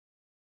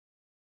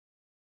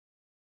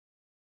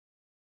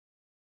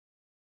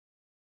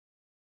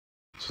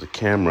So the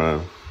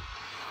camera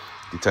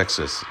detects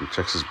this and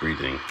checks his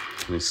breathing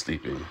when he's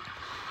sleeping.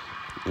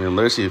 And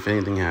let's see if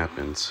anything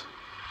happens.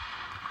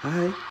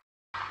 Hi.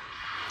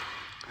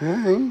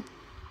 Hi.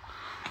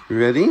 You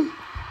ready?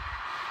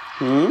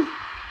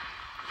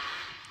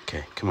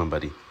 Okay, come on,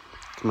 buddy.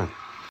 Come on.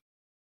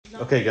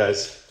 Okay,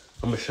 guys.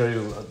 I'm going to show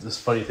you this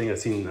funny thing I've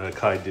seen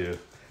Kai do.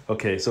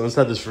 Okay, so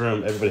inside this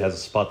room, everybody has a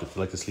spot that they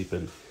like to sleep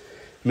in.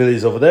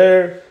 Millie's over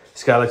there.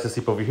 Sky likes to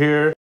sleep over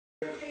here.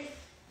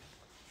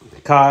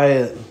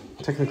 Kai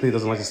technically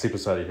doesn't like to sleep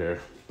inside of here.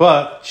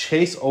 But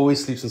Chase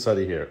always sleeps inside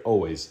of here.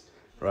 Always.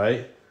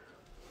 Right?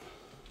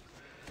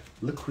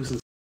 Look who's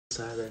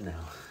inside right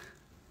now.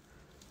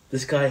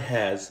 This guy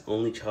has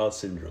only child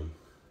syndrome.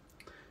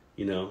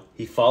 You know,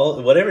 he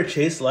follows whatever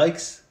Chase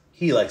likes,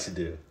 he likes to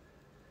do.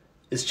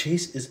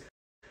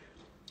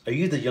 Are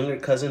you the younger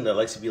cousin that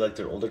likes to be like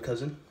their older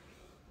cousin?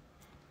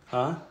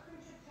 Huh?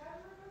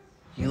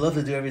 You love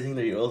to do everything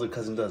that your older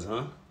cousin does,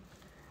 huh?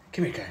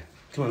 Come here, Kai.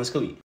 Come on, let's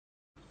go eat.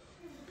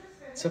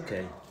 It's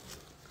okay.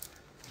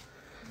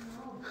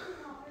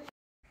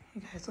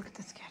 Hey guys, look at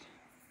this kid.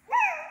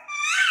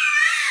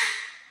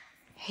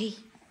 Hey,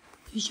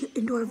 use your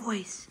indoor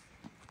voice.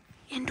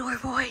 Indoor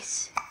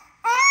voice.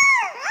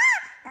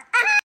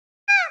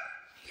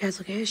 You guys,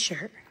 look at his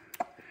shirt.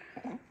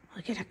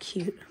 Look at how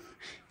cute.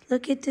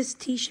 Look at this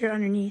t-shirt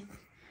underneath.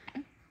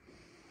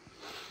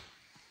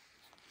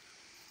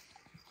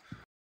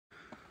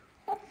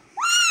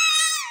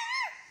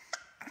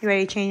 You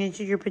ready to change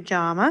into your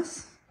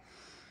pajamas?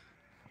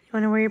 You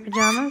want to wear your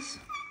pajamas?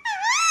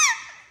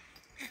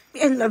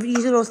 I love these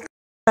little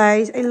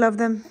guys. I love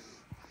them.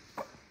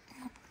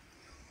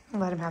 I'll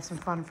let him have some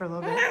fun for a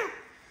little bit.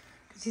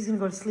 Because he's going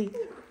to go to sleep.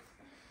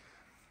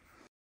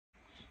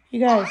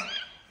 You guys,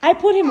 I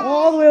put him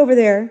all the way over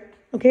there.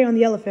 Okay, on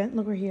the elephant.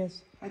 Look where he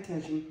is.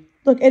 Attention.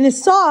 Look, and his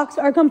socks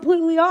are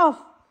completely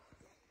off.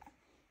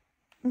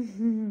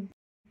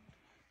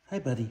 Hi,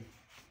 buddy.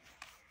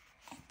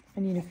 I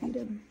need to feed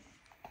him.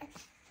 I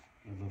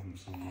love him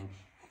so much.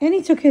 And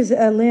he took his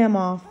lamb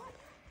off.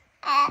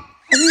 I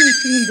didn't even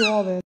see him do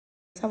all this.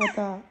 How about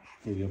that?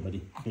 Here you go,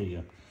 buddy. Here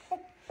you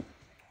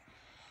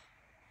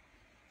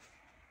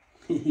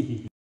go.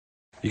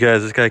 You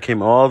guys, this guy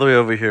came all the way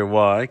over here.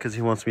 Why? Because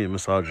he wants me to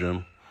massage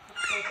him.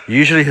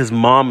 Usually his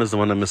mom is the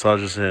one that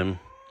massages him.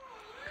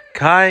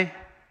 Kai?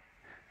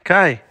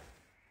 Kai?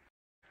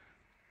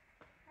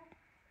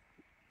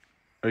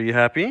 Are you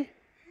happy?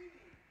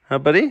 Huh,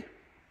 buddy?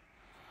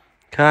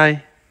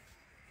 Kai?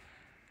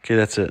 Okay,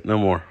 that's it. No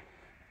more.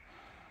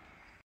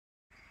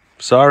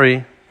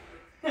 Sorry.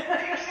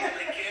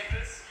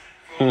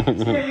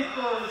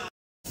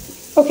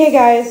 Okay,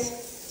 guys.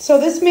 So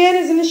this man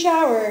is in the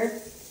shower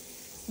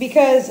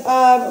because,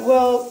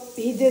 well,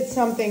 he did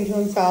something to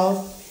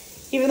himself.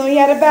 Even though he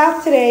had a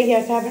bath today, he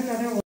has to have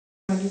another one.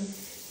 And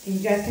you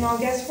guys can all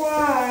guess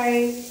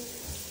why.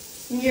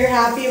 You're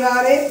happy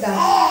about it?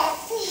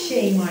 That's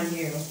shame on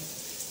you.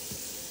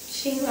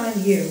 Shame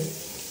on you.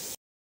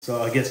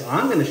 So I guess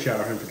I'm going to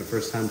shower him for the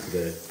first time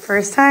today.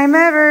 First time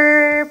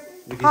ever.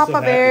 Papa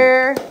so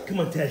Bear.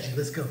 Come on, Taji,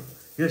 let's go.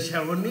 You want to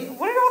shower with me?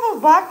 What are all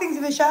those black things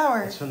in the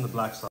shower? It's from the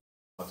black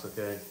socks,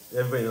 okay?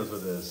 Everybody knows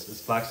what it is.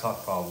 It's black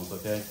sock problems,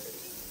 okay?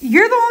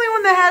 You're the only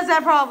one that has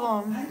that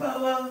problem. Hi,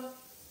 Bella.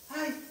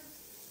 Hi.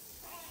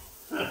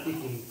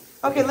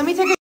 Okay, let me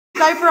take a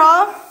diaper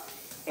off,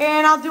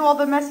 and I'll do all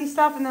the messy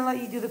stuff, and then let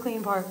you do the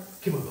clean part.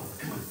 Come on, Bella,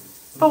 come on.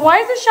 But why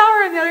is the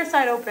shower on the other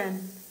side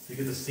open? You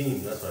get the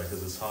steam, that's why,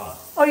 because it's hot.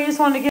 Oh, you just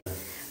wanted to get...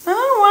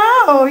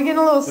 Oh, wow. You're getting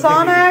a little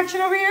sauna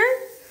action over here?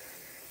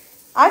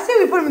 I say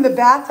we put him in the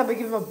bathtub and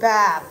give him a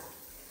bath.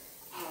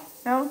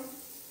 No?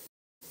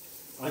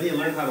 I need to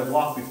learn how to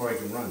walk before I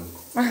can run.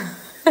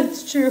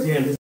 That's true.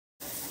 Damn.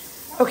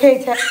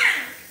 Okay,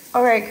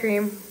 all right,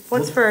 Kareem.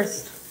 What's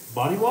first?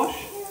 Body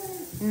wash?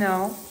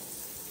 No.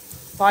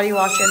 Body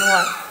wash and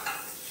what?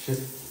 Shit.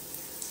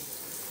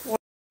 What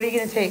are you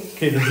going to take?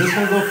 Okay, does this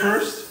one go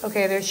first?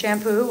 Okay, there's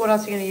shampoo. What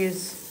else are you going to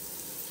use?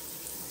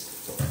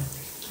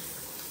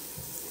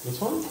 This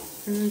one?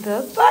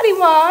 The body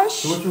wash.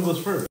 So which one goes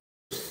first?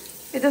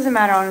 It doesn't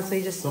matter,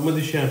 honestly. Just. So I'm going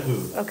to do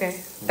shampoo.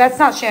 Okay. That's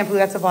not shampoo.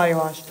 That's a body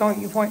wash. Don't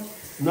you point.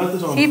 Not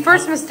this one. See,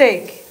 first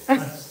mistake.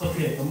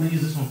 Okay, I'm going to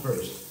use this one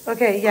first.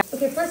 Okay, yeah.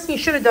 Okay, first thing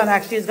you should have done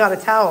actually is got a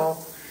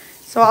towel.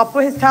 So I'll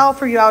put his towel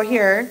for you out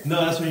here.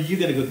 No, that's what you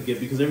got to go to get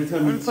because every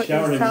time you put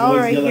shower his him, you towel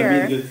always right yell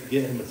at me here. to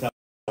get him a towel.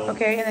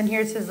 Okay, and then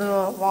here's his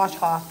little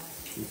washcloth.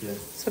 Okay.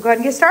 So go ahead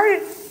and get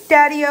started,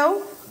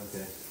 Daddy-o.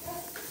 Okay.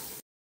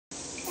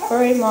 All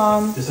right,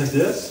 Mom. Just like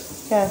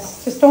this?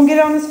 Yes. Just don't get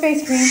it on his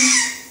face,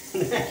 Kareem.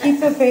 Keep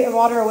the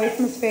water away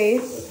from his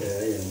face. Okay,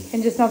 I am.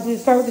 And just now to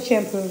start with the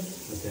shampoo.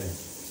 Okay.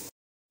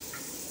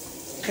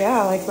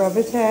 Yeah, like rub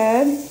his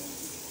head.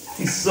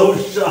 He's so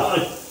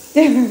shocked.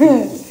 Look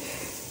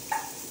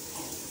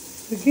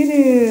at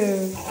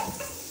him.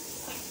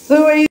 Look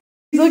the way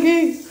he's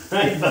looking.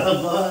 Hi,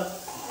 Baba.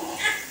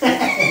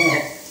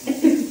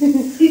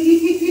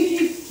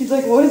 He's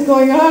like, what is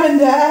going on,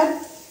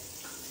 Dad?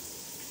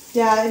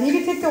 Yeah, and you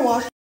can take the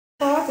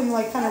washcloth and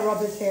like kind of rub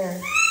his hair.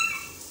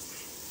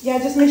 Yeah,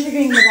 just make sure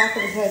you're getting the back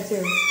of his head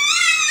too.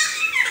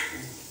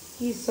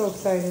 He's so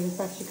excited. It's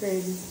actually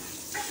crazy.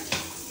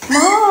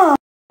 Mom,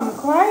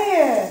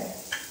 quiet.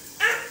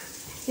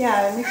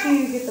 Yeah, make sure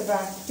you get the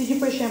back. Did you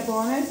put shampoo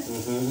on it?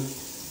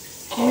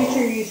 Mm-hmm. Make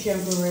sure you use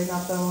shampoo, right?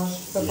 Not the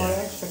wash, the body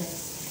extra.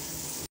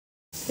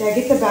 Yeah,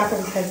 get the back of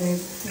his head, babe.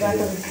 The back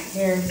of his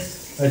hair.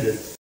 I did.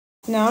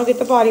 Now get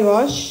the body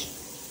wash.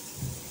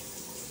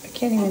 I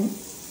can't even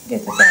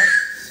get this out.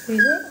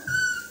 Squeeze it.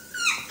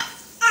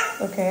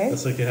 Okay.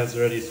 Looks like it has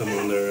already someone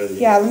on there already.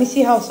 Yeah, let me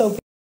see how soapy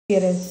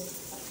it is.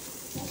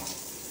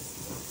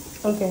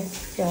 Okay,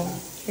 yeah,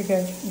 you're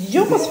good. Did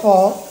you almost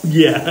fall?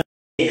 Yeah.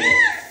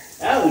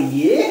 Oh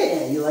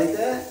yeah, you like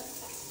that?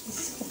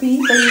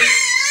 Soapy,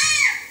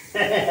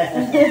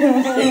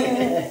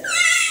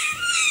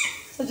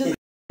 so just.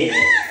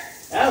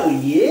 Oh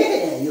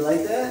yeah, you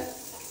like that?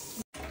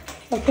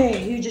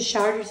 Okay, you just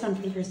showered your son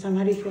for the first time.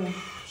 How do you feel?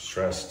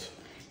 Stressed.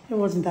 It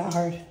wasn't that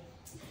hard.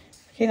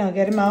 Okay, now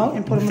get him out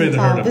and put him in the to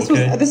towel. hurt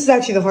him, This is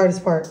actually the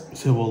hardest part.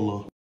 Say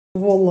wallah.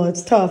 Wallah,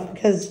 it's tough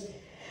because,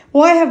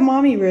 well, I have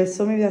mommy wrists,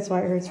 so maybe that's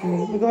why it hurts for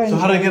me. But go ahead. So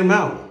how do I get him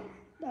out?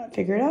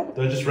 Figure it out.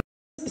 Do I just?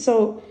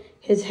 So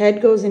his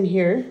head goes in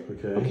here.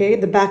 Okay. Okay,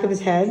 the back of his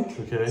head.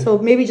 Okay. So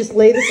maybe just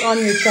lay this on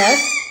your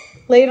chest.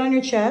 Lay it on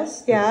your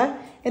chest, yeah.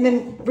 And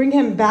then bring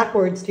him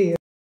backwards to you.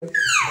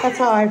 That's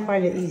how I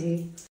find it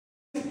easy.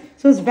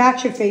 So his back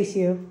should face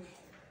you.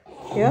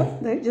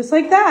 Yep, just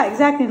like that.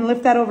 Exactly. And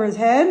lift that over his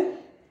head.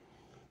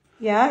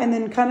 Yeah, and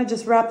then kind of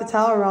just wrap the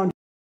towel around.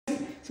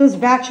 So his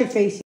back should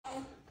face you.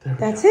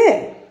 That's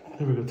it.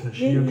 There we go, Tash.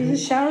 You okay?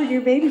 just showered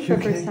your baby for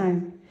the first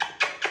time.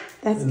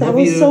 That Love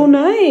was you. so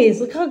nice.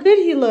 Look how good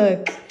he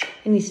looks.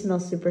 And he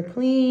smells super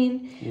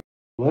clean.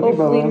 Love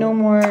Hopefully you, no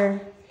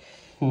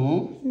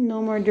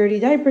more dirty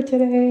diaper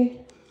today.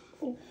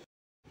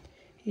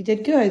 You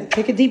did good.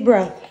 Take a deep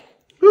breath.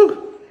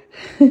 Whew.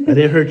 I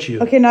didn't hurt you.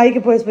 Okay, now you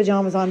can put his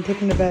pajamas on and take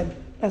him to bed.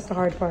 That's the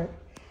hard part.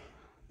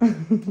 I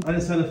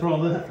didn't sign up for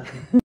all that.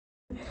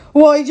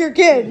 Well, he's your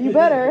kid. You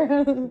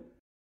better.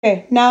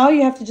 Okay, now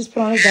you have to just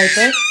put on his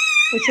diaper,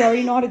 which you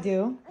already know how to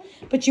do.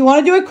 But you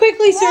want to do it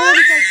quickly, sir.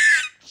 Because...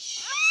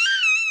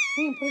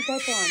 Kareem, put his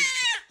diaper on.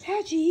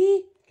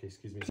 Taji. Okay,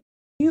 excuse me.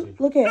 You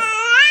look at.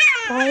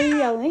 Why are you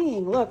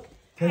yelling? Look.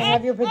 I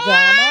have your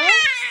pajamas.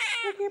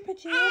 Look at your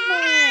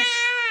pajamas.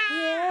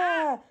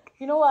 Yeah.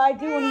 You know what I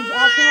do when he's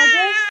acting like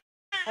this?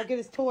 I'll get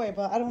his toy,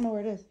 but I don't know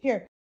where it is.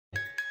 Here.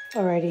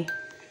 Alrighty.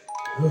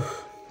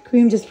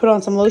 Kareem just put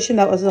on some lotion.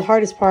 That was the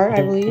hardest part,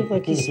 I believe.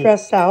 Like, he's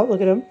stressed out.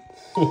 Look at him.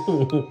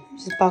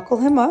 Just buckle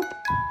him up.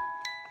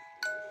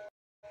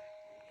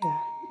 Yeah.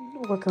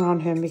 Work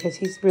around him because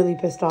he's really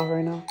pissed off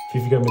right now.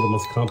 You got me the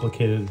most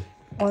complicated.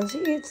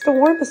 Onesie, it's the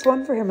warmest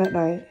one for him at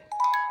night.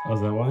 Oh, is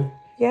that why?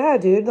 Yeah,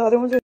 dude. The other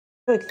ones are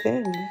like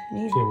thin.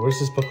 Okay, where's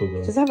this buckle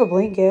go? Doesn't have a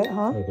blanket,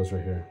 huh? Oh, it goes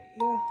right here.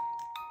 Yeah.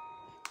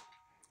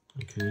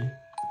 Okay.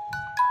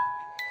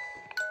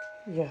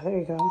 Yeah, there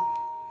you go.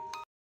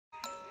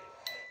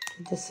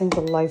 This thing's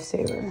a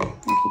lifesaver. I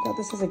think he got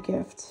this as a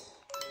gift.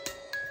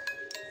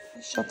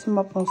 It shuts him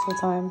up most of the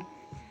time.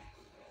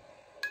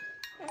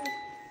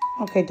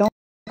 Okay, don't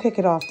kick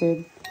it off,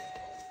 dude.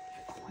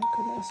 Oh my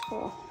goodness,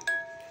 bro.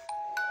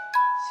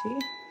 See?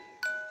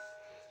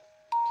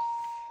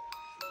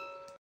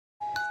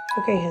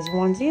 Okay, his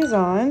onesie is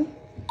on.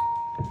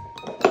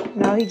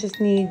 Now he just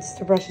needs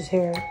to brush his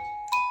hair.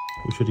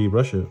 Who should he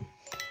brush it?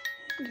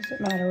 It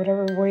doesn't matter,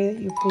 whatever way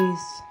that you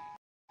please,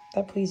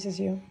 that pleases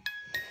you.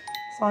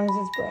 As long as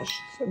it's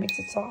brushed, so it makes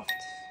it soft.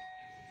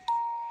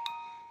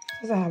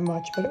 Doesn't have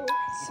much, but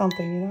it's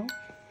something, you know?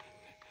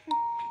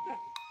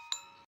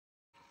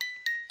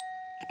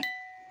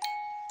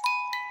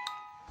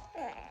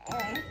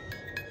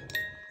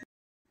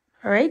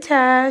 All right,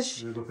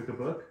 Taj. You gonna go pick a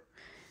book?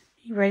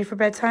 You ready for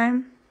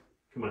bedtime?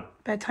 Come on.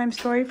 Bedtime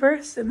story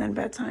first, and then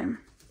bedtime.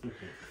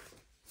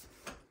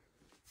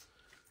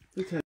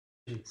 Okay.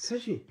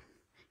 Tashi.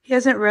 He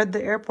hasn't read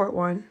the airport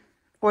one,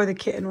 or the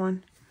kitten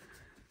one.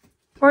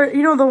 Or,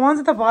 you know, the ones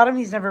at the bottom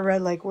he's never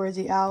read, like, Where's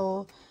the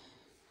Owl?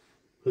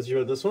 Has you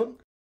read this one?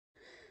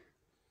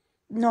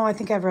 No, I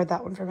think I've read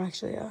that one from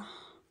actually, yeah.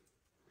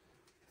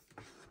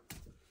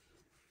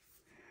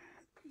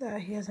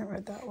 He hasn't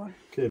read that one.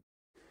 Okay.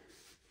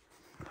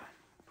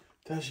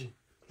 Tashi,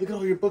 look at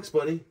all your books,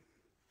 buddy.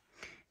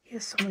 He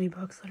has so many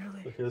books,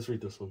 literally. Okay, let's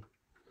read this one.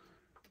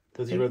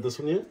 Has he read this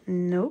one yet?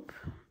 Nope.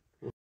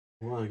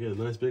 Wow, good.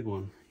 Nice big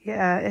one.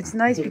 Yeah, it's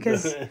nice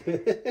because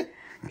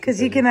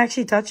he can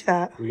actually touch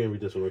that. We're going to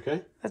read this one,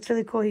 okay? That's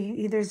really cool.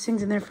 There's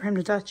things in there for him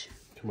to touch.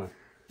 Come on.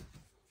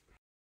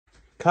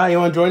 Kai, you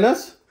want to join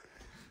us?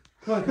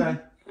 Come on, Kai.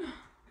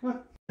 Come on.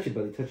 Touch it,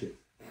 buddy. Touch it.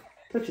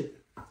 Touch it.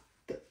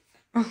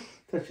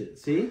 Touch it.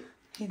 See?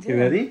 You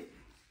ready?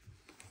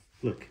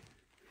 Look.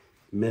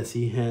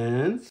 Messy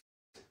hands.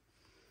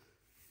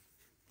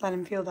 Let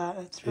him feel that.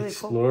 That's really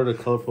cool. Explore the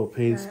colorful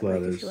paint Like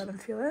splatters. if you let him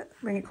feel it,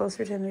 bring it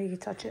closer to him, then you can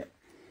touch it.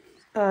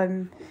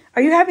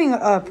 Are you having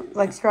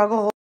a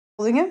struggle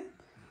holding it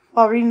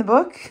while reading the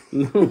book?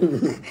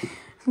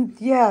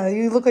 Yeah,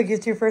 you look like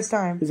it's your first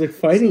time. He's like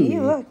fighting See,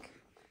 me. look.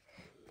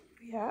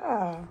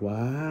 Yeah.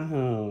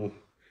 Wow.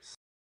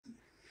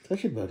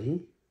 Touch it,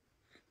 buddy.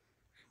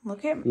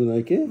 Look at You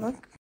like it?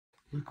 Look.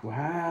 Look,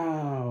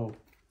 wow.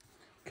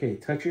 Okay,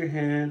 touch your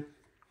hand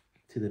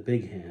to the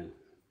big hand.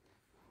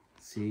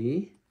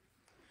 See?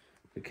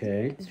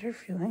 Okay. Is there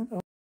feeling?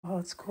 Oh,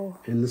 it's cool.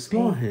 And the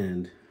small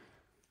hand.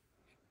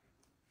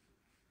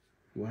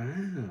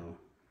 Wow.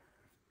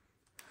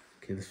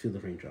 Okay, let's feel the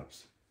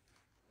raindrops.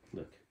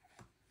 Look.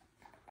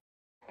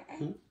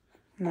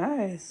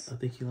 Nice. I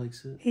think he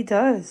likes it. He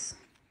does.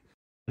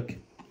 Look.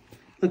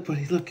 Look,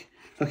 buddy, look.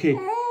 Okay,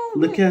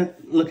 look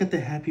at the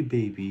happy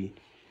baby.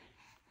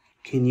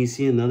 Can you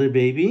see another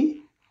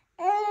baby?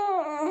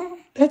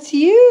 That's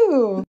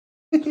you.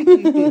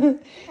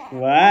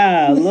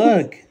 Wow,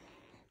 look.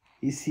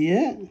 You see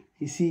it?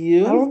 You see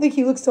you? I don't think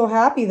he looks so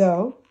happy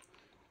though.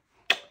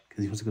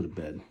 Because he wants to go to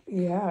bed.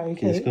 Yeah,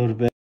 Okay, let's go to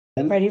bed.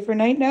 Ready for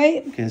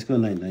night-night? Okay, let's go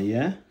night-night,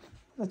 yeah?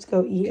 Let's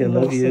go eat. Okay, and go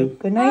love to you. sleep.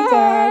 Good night,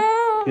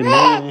 Dad. Good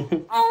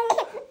night.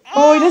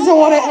 Oh, he doesn't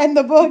want to end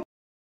the book.